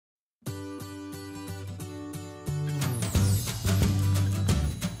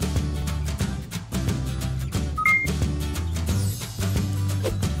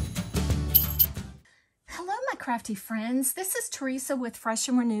crafty friends. This is Teresa with Fresh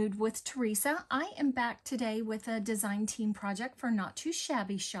and Renewed with Teresa. I am back today with a design team project for Not Too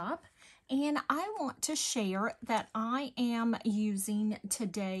Shabby Shop, and I want to share that I am using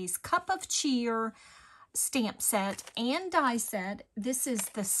today's Cup of Cheer stamp set and die set. This is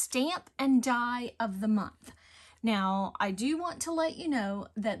the stamp and die of the month. Now, I do want to let you know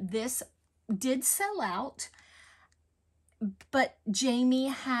that this did sell out, but Jamie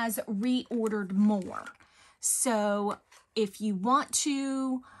has reordered more. So if you want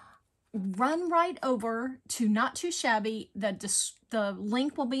to run right over to Not Too Shabby, the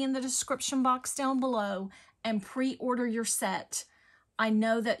link will be in the description box down below, and pre-order your set. I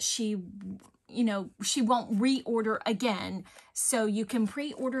know that she won't reorder again, so you can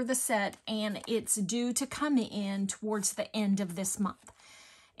pre-order the set, and it's due to come in towards the end of this month.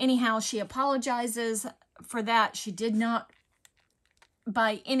 Anyhow, she apologizes for that. She did not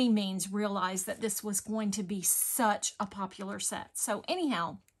by any means realize that this was going to be such a popular set. So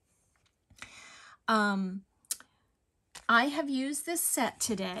anyhow, I have used this set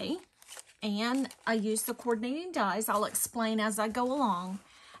today, and I used the coordinating dies. I'll explain as I go along.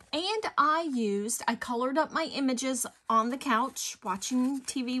 And I colored up my images on the couch watching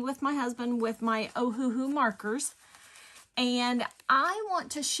TV with my husband with my Ohuhu markers. And I want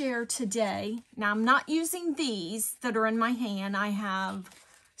to share today, now I'm not using these that are in my hand, I have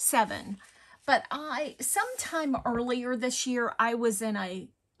 7, but sometime earlier this year, I was in a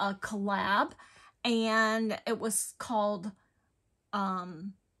collab, and it was called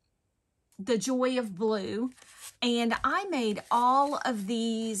The Joy of Blue, and I made all of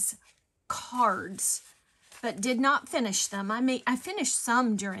these cards, but did not finish them. I finished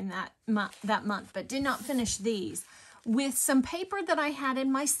some during that month, but did not finish these, with some paper that I had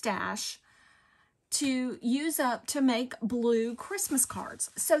in my stash to use up to make blue Christmas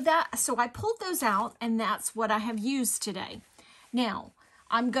cards. So I pulled those out, and that's what I have used today. Now,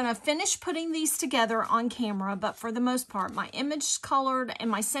 I'm going to finish putting these together on camera, but for the most part, my image is colored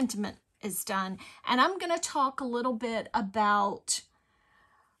and my sentiment is done. And I'm going to talk a little bit about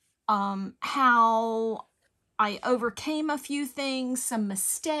how I overcame a few things, some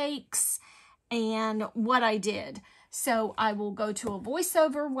mistakes, and what I did. So I will go to a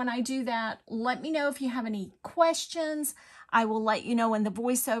voiceover when I do that. Let me know if you have any questions. I will let you know in the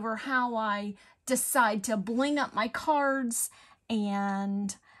voiceover how I decide to bling up my cards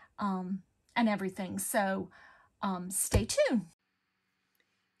and everything. So stay tuned.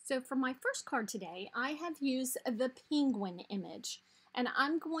 So for my first card today, I have used the penguin image, and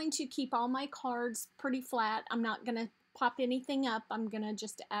I'm going to keep all my cards pretty flat. I'm not going to pop anything up. I'm going to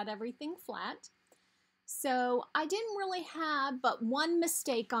just add everything flat. So I didn't really have but one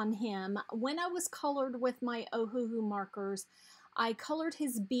mistake on him. When I was colored with my Ohuhu markers, I colored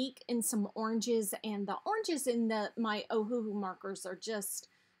his beak in some oranges, and the oranges in my Ohuhu markers are just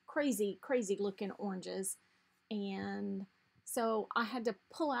crazy, crazy looking oranges. And so I had to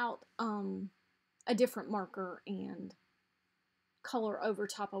pull out a different marker and color over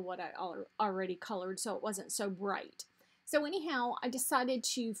top of what I already colored, so it wasn't so bright. So anyhow, I decided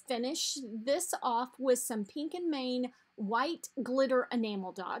to finish this off with some Pink and Main white glitter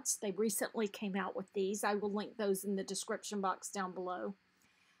enamel dots. They recently came out with these. I will link those in the description box down below.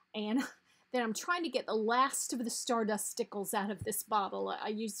 And then I'm trying to get the last of the Stardust stickles out of this bottle. I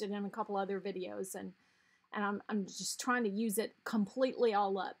used it in a couple other videos, and I'm just trying to use it completely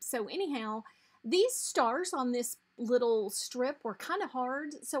all up. So anyhow, these stars on this little strip were kind of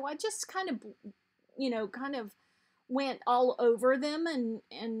hard, so I just kind of went all over them,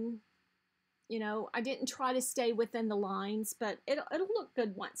 and I didn't try to stay within the lines, but it'll look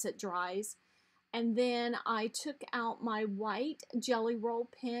good once it dries. And then I took out my white jelly roll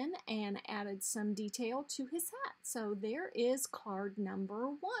pen and added some detail to his hat. So there is card number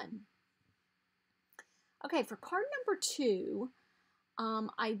 1. Okay, for card number 2,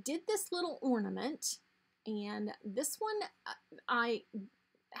 I did this little ornament, and this one I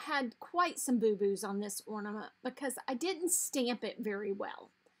had quite some boo-boos on this ornament because I didn't stamp it very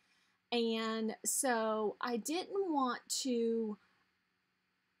well. And so I didn't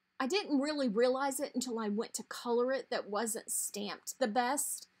really realize it until I went to color it that wasn't stamped the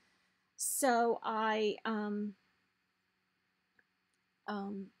best. So I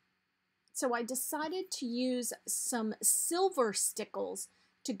decided to use some silver stickles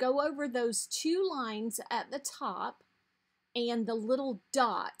to go over those 2 lines at the top and the little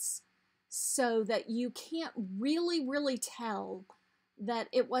dots, so that you can't really tell that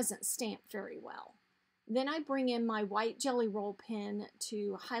it wasn't stamped very well. Then I bring in my white jelly roll pen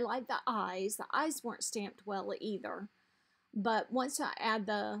to highlight the eyes. The eyes weren't stamped well either, but once I add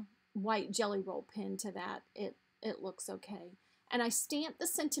the white jelly roll pen to that, it looks okay. And I stamped the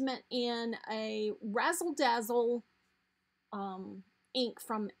sentiment in a Razzle Dazzle ink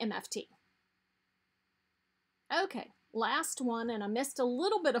from MFT. Okay, last one, and I missed a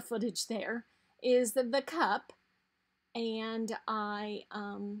little bit of footage there, is the cup. And I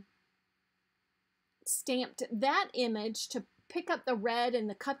stamped that image to pick up the red and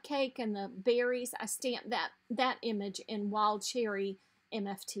the cupcake and the berries. I stamped that image in Wild Cherry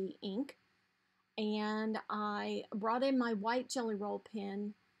MFT ink. And I brought in my white Jelly Roll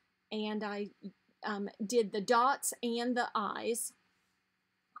pen, and I did the dots and the eyes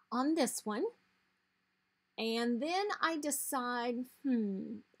on this one. And then I decide,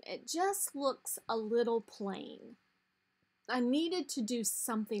 it just looks a little plain. I needed to do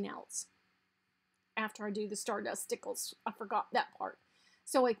something else after I do the Stardust stickles. I forgot that part.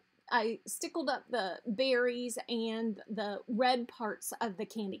 So I stickled up the berries and the red parts of the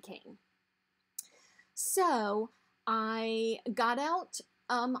candy cane. So I got out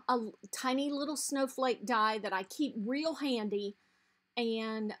a tiny little snowflake die that I keep real handy,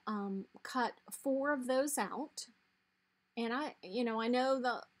 and cut 4 of those out. And I know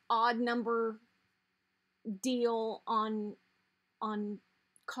the odd number deal on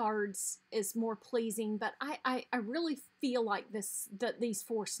cards is more pleasing, but I really feel like these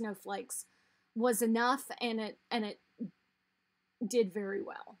 4 snowflakes was enough, and it did very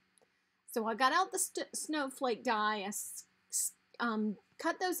well. So I got out the snowflake die. I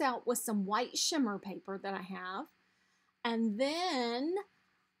cut those out with some white shimmer paper that I have, and then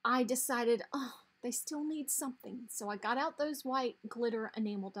I decided, they still need something. So I got out those white glitter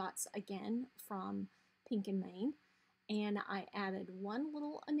enamel dots again from Pink and Main, and I added 1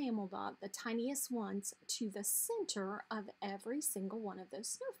 little enamel dot, the tiniest ones, to the center of every single one of those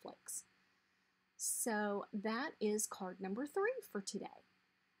snowflakes. So that is card number 3 for today.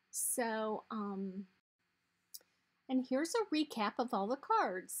 So, and here's a recap of all the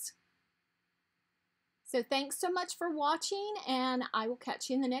cards. So thanks so much for watching, and I will catch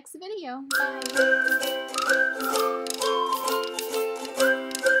you in the next video. Bye.